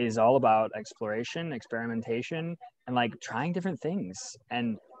is all about exploration, experimentation, and like trying different things.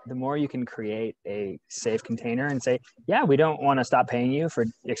 And the more you can create a safe container and say, yeah, we don't want to stop paying you for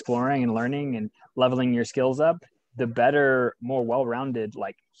exploring and learning and leveling your skills up, the better, more well-rounded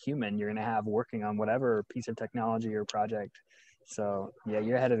like human you're going to have working on whatever piece of technology or project. So yeah,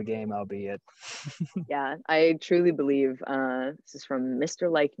 you're ahead of the game, albeit. Yeah, I truly believe, this is from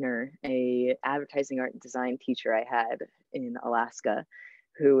Mr. Leichner, a advertising art and design teacher I had in Alaska,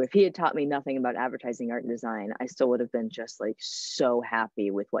 who, if he had taught me nothing about advertising art and design, I still would have been just like so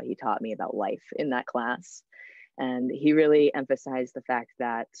happy with what he taught me about life in that class. And he really emphasized the fact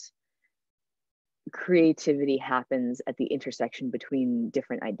that creativity happens at the intersection between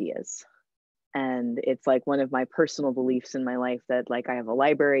different ideas. And it's like one of my personal beliefs in my life that like I have a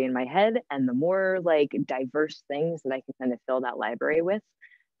library in my head, and the more like diverse things that I can kind of fill that library with,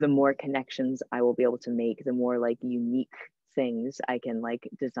 the more connections I will be able to make, the more like unique things I can like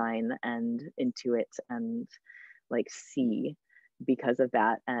design and intuit and like see because of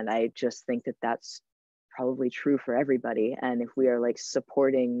that. And I just think that that's probably true for everybody. And if we are like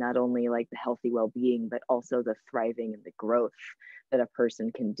supporting not only like the healthy well-being, but also the thriving and the growth that a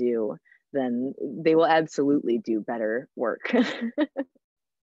person can do, then they will absolutely do better work.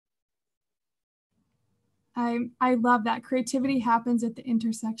 I love that. Creativity happens at the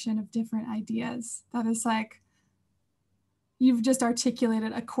intersection of different ideas. That is like, you've just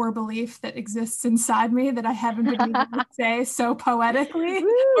articulated a core belief that exists inside me that I haven't been able to say so poetically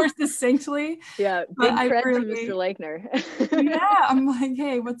or succinctly. Yeah, big credit to Mr. Leichner. Yeah, I'm like,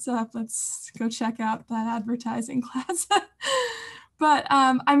 hey, what's up? Let's go check out that advertising class. But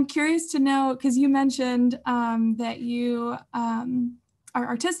I'm curious to know, because you mentioned that you are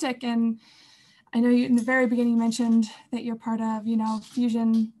artistic, and I know you in the very beginning mentioned that you're part of, you know,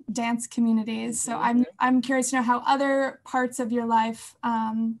 fusion dance communities. So I'm curious to know how other parts of your life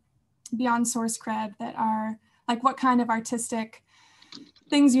beyond SourceCred that are like, what kind of artistic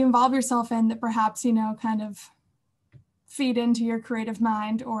things you involve yourself in that perhaps, you know, kind of feed into your creative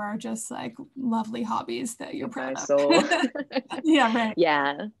mind, or are just like lovely hobbies that you're proud of. Soul. Yeah, right.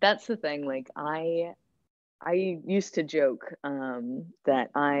 Yeah, that's the thing. Like I used to joke that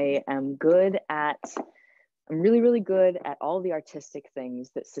I'm really, really good at all the artistic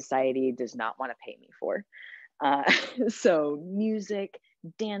things that society does not want to pay me for. So music,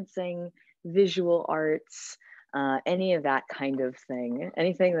 dancing, visual arts, any of that kind of thing,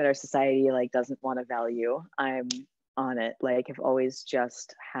 anything that our society like doesn't want to value, I'm on it. Like I've always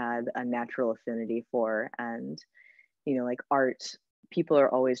just had a natural affinity for. And you know, like art, people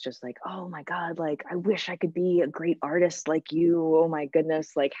are always just like, oh my God, like I wish I could be a great artist like you. Oh my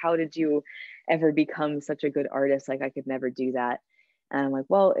goodness, like how did you ever become such a good artist? Like I could never do that. And I'm like,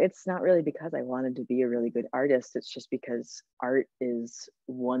 well, it's not really because I wanted to be a really good artist. It's just because art is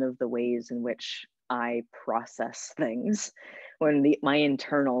one of the ways in which I process things. When my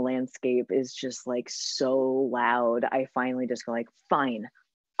internal landscape is just like so loud, I finally just go like, fine,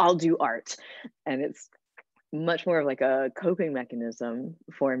 I'll do art. And it's much more of like a coping mechanism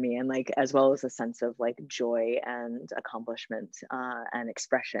for me, and like as well as a sense of like joy and accomplishment and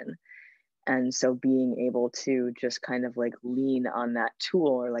expression. And so being able to just kind of like lean on that tool,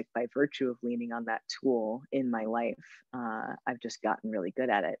 or like by virtue of leaning on that tool in my life, I've just gotten really good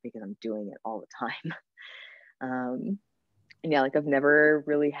at it because I'm doing it all the time. And yeah, like I've never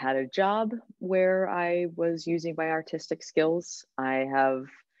really had a job where I was using my artistic skills. I have,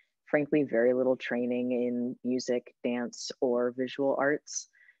 frankly, very little training in music, dance, or visual arts,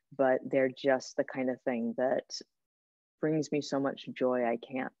 but they're just the kind of thing that brings me so much joy, I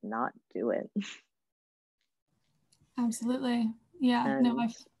can't not do it. Absolutely. Yeah, And no, I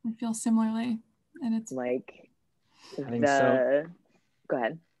feel similarly. And it's like Having go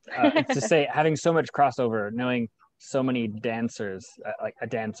ahead. To say, having so much crossover, knowing so many dancers, like a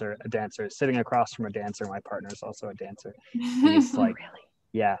dancer sitting across from a dancer. My partner is also a dancer. He's like,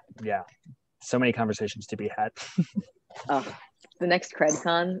 really? Yeah. So many conversations to be had. Oh, the next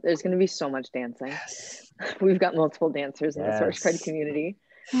CredCon, there's going to be so much dancing. Yes. We've got multiple dancers in the Source Cred community.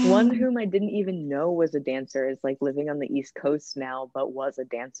 One whom I didn't even know was a dancer is like living on the East Coast now, but was a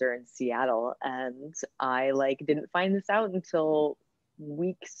dancer in Seattle. And I like didn't find this out until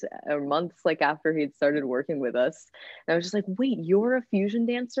weeks or months like after he'd started working with us. And I was just like, wait, you're a fusion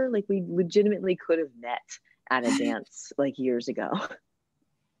dancer? Like we legitimately could have met at a dance like years ago.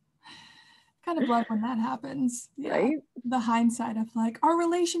 Kind of love when that happens. Yeah. Right? The hindsight of like, our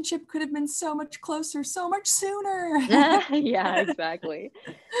relationship could have been so much closer, so much sooner. Yeah, exactly.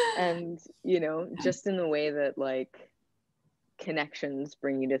 And, you know, just in the way that like connections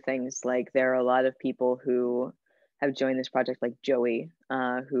bring you to things, like there are a lot of people who have joined this project, like Joey,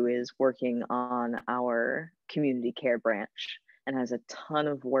 who is working on our community care branch and has a ton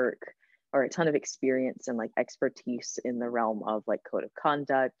of work or a ton of experience and like expertise in the realm of like code of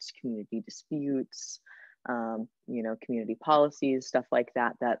conduct, community disputes, you know, community policies, stuff like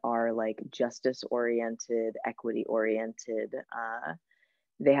that, that are like justice oriented, equity oriented.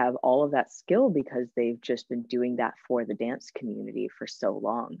 They have all of that skill because they've just been doing that for the dance community for so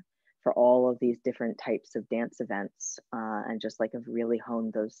long, for all of these different types of dance events, and just like have really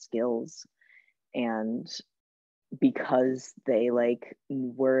honed those skills. And because they like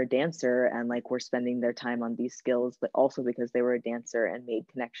were a dancer and like were spending their time on these skills, but also because they were a dancer and made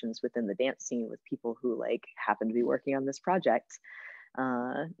connections within the dance scene with people who like happened to be working on this project,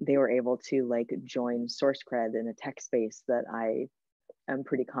 they were able to like join Source Cred in a tech space that I'm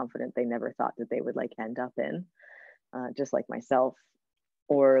pretty confident they never thought that they would like end up in, just like myself.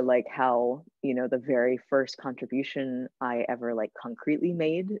 Or like how, you know, the very first contribution I ever like concretely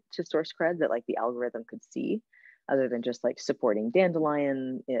made to Source Cred that like the algorithm could see, other than just like supporting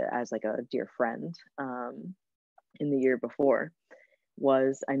Dandelion as like a dear friend, in the year before,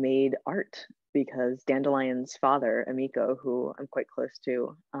 was I made art because Dandelion's father, Amiko, who I'm quite close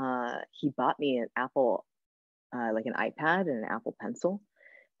to, he bought me an Apple, like an iPad and an Apple Pencil,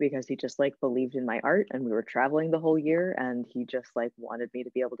 because he just like believed in my art, and we were traveling the whole year and he just like wanted me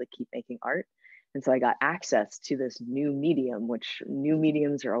to be able to keep making art. And so I got access to this new medium, which new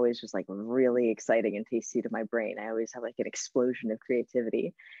mediums are always just like really exciting and tasty to my brain. I always have like an explosion of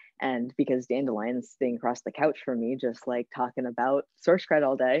creativity. And because Dandelion's sitting across the couch from me, just like talking about Source Cred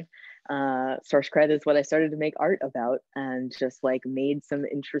all day, Source Cred is what I started to make art about, and just like made some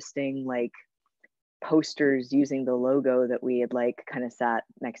interesting like posters using the logo that we had like kind of sat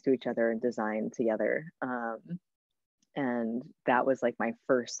next to each other and designed together. And that was like my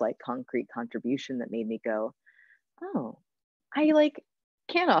first like concrete contribution that made me go, oh, I like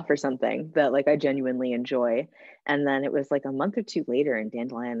can offer something that like I genuinely enjoy. And then it was like a month or two later, and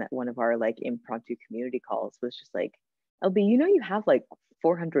Dandelion at one of our like impromptu community calls was just like, LB, you know, you have like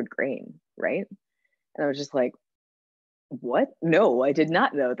 400 grain, right? And I was just like, what? No, I did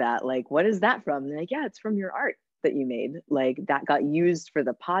not know that. Like, what is that from? And like, yeah, it's from your art that you made. Like that got used for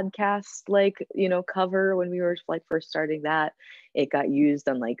the podcast, like, you know, cover when we were like first starting that. It got used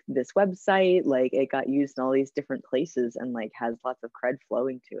on like this website, like it got used in all these different places, and like has lots of cred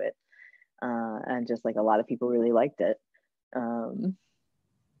flowing to it. And just like a lot of people really liked it. And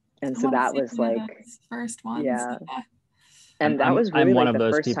so that was like first ones. Yeah. And that was really like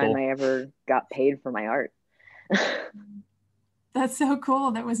the first time I ever got paid for my art. That's so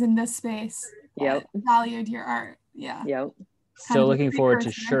cool. That was in this space. Yep. Valued your art. Yeah. Yep. Still looking forward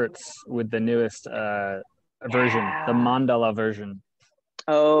to shirts with the newest version, the mandala version.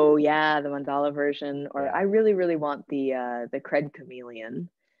 Oh yeah, the mandala version. Or I really, really want the Cred Chameleon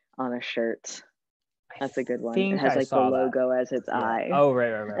on a shirt. That's a good one. It has like the logo as its eye. Oh,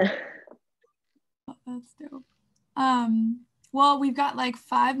 right. That's dope. Well, we've got like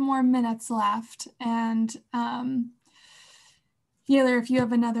 5 more minutes left, and Taylor, if you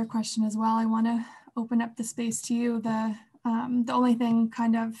have another question as well, I want to open up the space to you. The only thing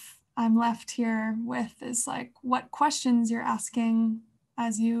kind of I'm left here with is like what questions you're asking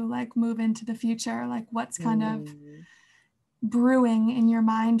as you like move into the future, like what's kind of brewing in your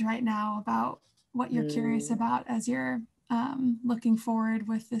mind right now about what you're curious about as you're looking forward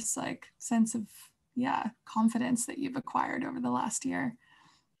with this like sense of confidence that you've acquired over the last year.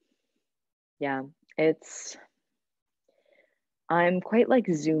 Yeah, I'm quite like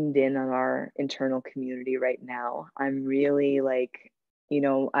zoomed in on our internal community right now. I'm really like,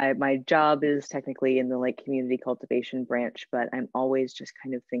 my job is technically in the like community cultivation branch, but I'm always just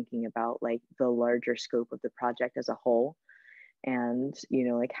kind of thinking about like the larger scope of the project as a whole. And,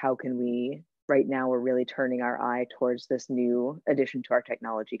 like how can we, right now we're really turning our eye towards this new addition to our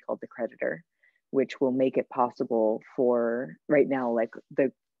technology called the creditor, which will make it possible for right now, like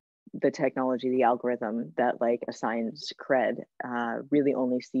the technology, the algorithm that like assigns cred really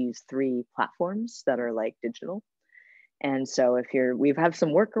only sees 3 platforms that are like digital. And so we have some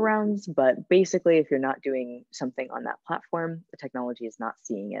workarounds, but basically if you're not doing something on that platform, the technology is not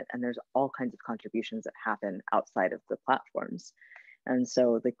seeing it. And there's all kinds of contributions that happen outside of the platforms. And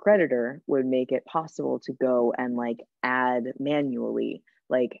so the creditor would make it possible to go and like add manually,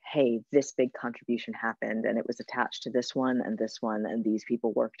 like, hey, this big contribution happened and it was attached to this one, and these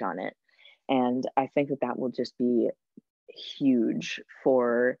people worked on it. And I think that will just be huge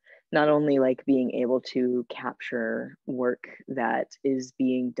for not only like being able to capture work that is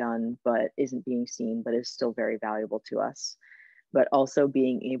being done but isn't being seen but is still very valuable to us, but also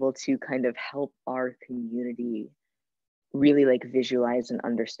being able to kind of help our community really like visualize and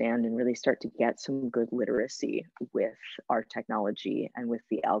understand and really start to get some good literacy with our technology and with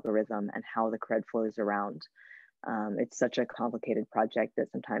the algorithm and how the cred flows around. It's such a complicated project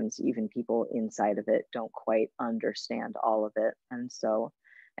that sometimes even people inside of it don't quite understand all of it. And so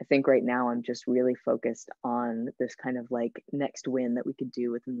I think right now I'm just really focused on this kind of like next win that we could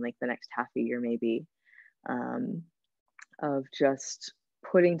do within like the next half a year maybe, of just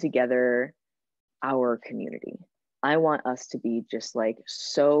putting together our community. I want us to be just like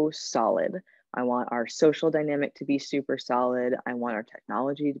so solid. I want our social dynamic to be super solid. I want our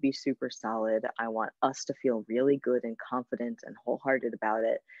technology to be super solid. I want us to feel really good and confident and wholehearted about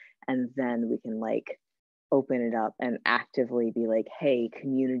it. And then we can like open it up and actively be like, hey,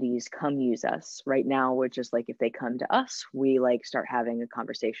 communities, come use us. Right now, we're just like, if they come to us, we like start having a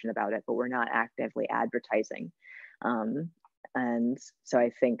conversation about it, but we're not actively advertising. And so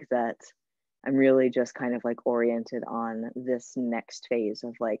I think that I'm really just kind of like oriented on this next phase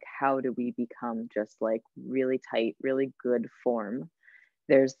of like, how do we become just like really tight, really good form?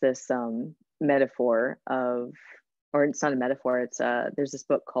 There's this metaphor of, or it's not a metaphor, it's there's this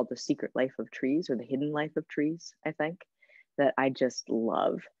book called The Secret Life of Trees, or The Hidden Life of Trees, I think, that I just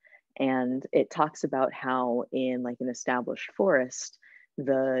love. And it talks about how in like an established forest,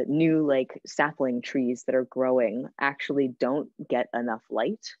 the new like sapling trees that are growing actually don't get enough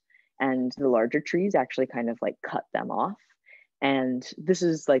light, and the larger trees actually kind of like cut them off. And this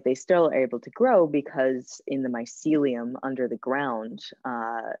is like, they still are able to grow because in the mycelium under the ground,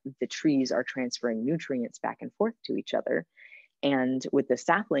 the trees are transferring nutrients back and forth to each other. And with the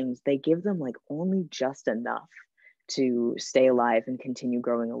saplings, they give them like only just enough to stay alive and continue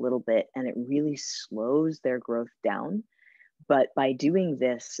growing a little bit. And it really slows their growth down. But by doing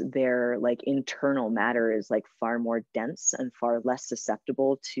this, their like internal matter is like far more dense and far less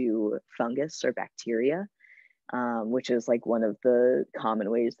susceptible to fungus or bacteria, which is like one of the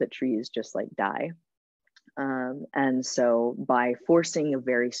common ways that trees just like die. And so by forcing a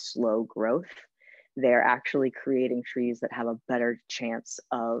very slow growth, they're actually creating trees that have a better chance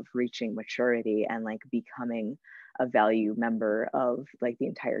of reaching maturity and like becoming a value member of like the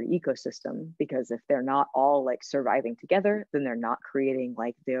entire ecosystem. Because if they're not all like surviving together, then they're not creating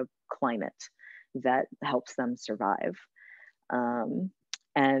like the climate that helps them survive.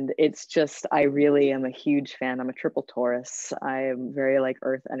 And it's just, I really am a huge fan. I'm a triple Taurus. I am very like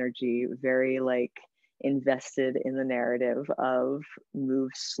earth energy, very like invested in the narrative of move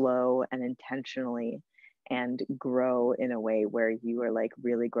slow and intentionally and grow in a way where you are like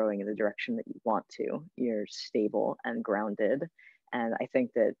really growing in the direction that you want to. You're stable and grounded. And I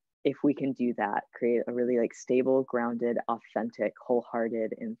think that if we can do that, create a really like stable, grounded, authentic,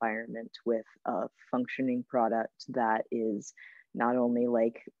 wholehearted environment with a functioning product that is not only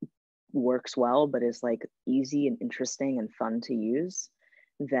like works well, but is like easy and interesting and fun to use,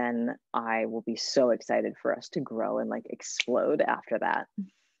 then I will be so excited for us to grow and like explode after that.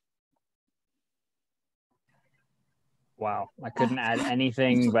 Wow, I couldn't add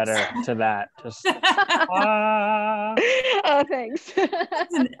anything better to that. Just oh, thanks.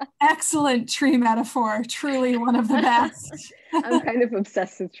 That's an excellent tree metaphor. Truly one of the best. I'm kind of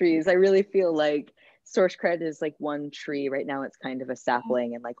obsessed with trees. I really feel like source cred is like one tree. Right now it's kind of a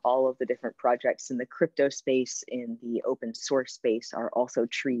sapling, and like all of the different projects in the crypto space, in the open source space, are also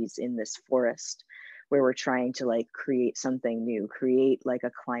trees in this forest where we're trying to like create something new, create like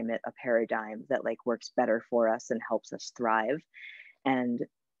a climate, a paradigm that like works better for us and helps us thrive. And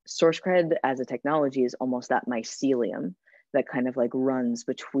source cred as a technology is almost that mycelium that kind of like runs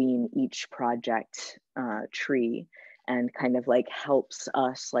between each project tree, and kind of like helps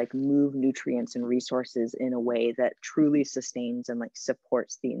us like move nutrients and resources in a way that truly sustains and like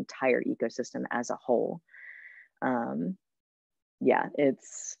supports the entire ecosystem as a whole. Yeah,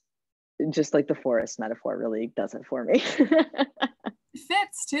 it's just like the forest metaphor really does it for me. It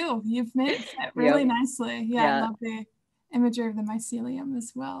fits too. You've made it fit really nicely. Yeah, I love the imagery of the mycelium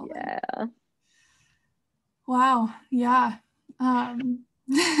as well. Yeah. Wow. Yeah.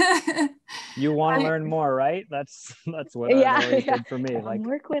 You want to learn more, right? That's what I always did for me. Like,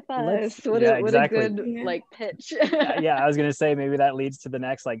 work with us. What exactly. a good like pitch. Yeah, I was gonna say maybe that leads to the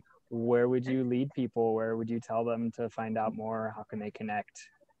next, like, where would you lead people? Where would you tell them to find out more? How can they connect?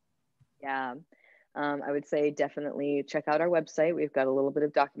 Yeah. I would say definitely check out our website. We've got a little bit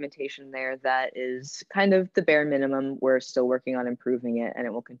of documentation there that is kind of the bare minimum. We're still working on improving it, and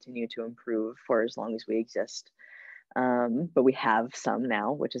it will continue to improve for as long as we exist. But we have some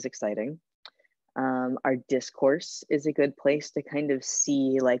now, which is exciting. Our discourse is a good place to kind of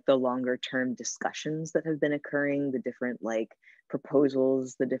see like the longer term discussions that have been occurring, the different like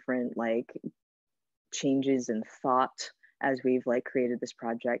proposals, the different like changes in thought as we've like created this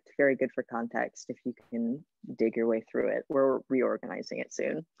project. Very good for context if you can dig your way through it. We're reorganizing it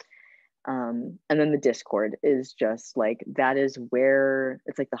soon. And then the Discord is just like, that is where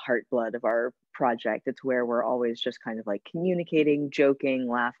it's like the heart blood of our project. It's where we're always just kind of like communicating, joking,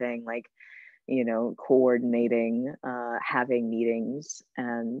 laughing, like, you know, coordinating, having meetings,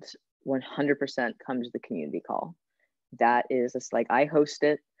 and 100% come to the community call. That is just like, I host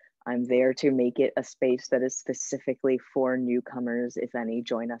it. I'm there to make it a space that is specifically for newcomers, if any,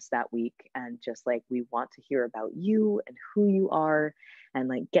 join us that week. And just like, we want to hear about you and who you are, and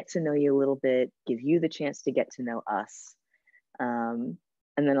like get to know you a little bit, give you the chance to get to know us. And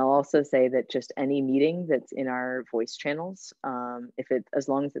then I'll also say that just any meeting that's in our voice channels, as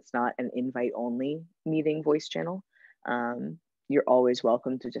long as it's not an invite only meeting voice channel, you're always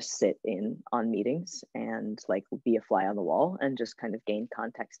welcome to just sit in on meetings and like be a fly on the wall and just kind of gain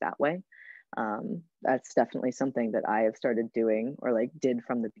context that way. That's definitely something that I have started doing, or like did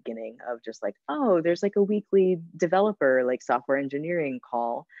from the beginning, of just like, oh, there's like a weekly developer like software engineering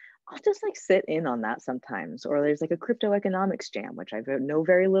call. I'll just like sit in on that sometimes. Or there's like a crypto economics jam, which I know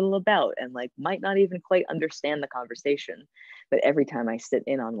very little about and like might not even quite understand the conversation. But every time I sit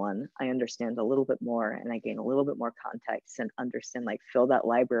in on one, I understand a little bit more, and I gain a little bit more context and understand, like fill that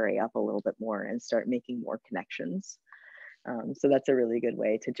library up a little bit more and start making more connections. So that's a really good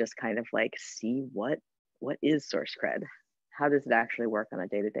way to just kind of like see what is source cred? How does it actually work on a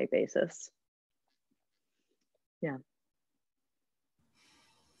day-to-day basis? Yeah.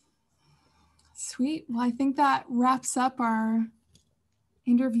 Sweet. Well, I think that wraps up our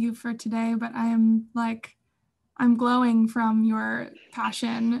interview for today, but I'm glowing from your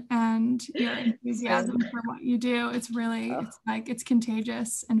passion and your enthusiasm for what you do. It's really, it's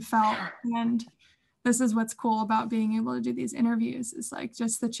contagious and felt. And this is what's cool about being able to do these interviews, is like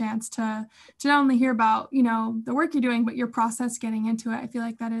just the chance to not only hear about, you know, the work you're doing, but your process getting into it. I feel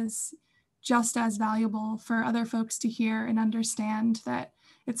like that is just as valuable for other folks to hear and understand, that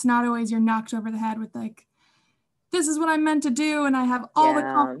it's not always you're knocked over the head with like, this is what I'm meant to do, and I have all the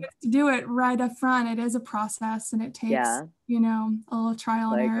confidence to do it right up front. It is a process, and it takes, you know, a little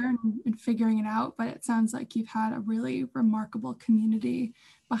trial and error and figuring it out. But it sounds like you've had a really remarkable community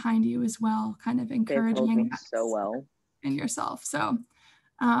behind you as well, kind of encouraging so well in yourself. So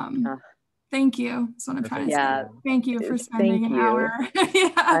thank you. That's what I'm trying to say. Thank you for spending an hour.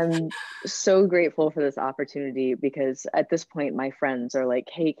 I'm so grateful for this opportunity, because at this point, my friends are like,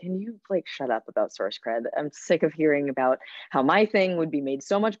 hey, can you like shut up about source cred? I'm sick of hearing about how my thing would be made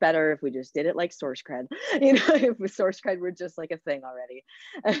so much better if we just did it like source cred. You know, if source cred were just like a thing already.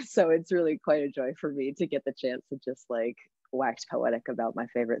 So it's really quite a joy for me to get the chance to just like wax poetic about my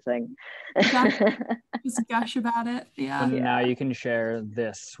favorite thing. Just gush about it. And now you can share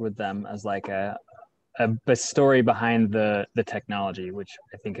this with them as like a story behind the technology, which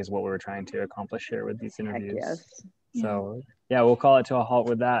I think is what we were trying to accomplish here with these interviews. So we'll call it to a halt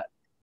with that.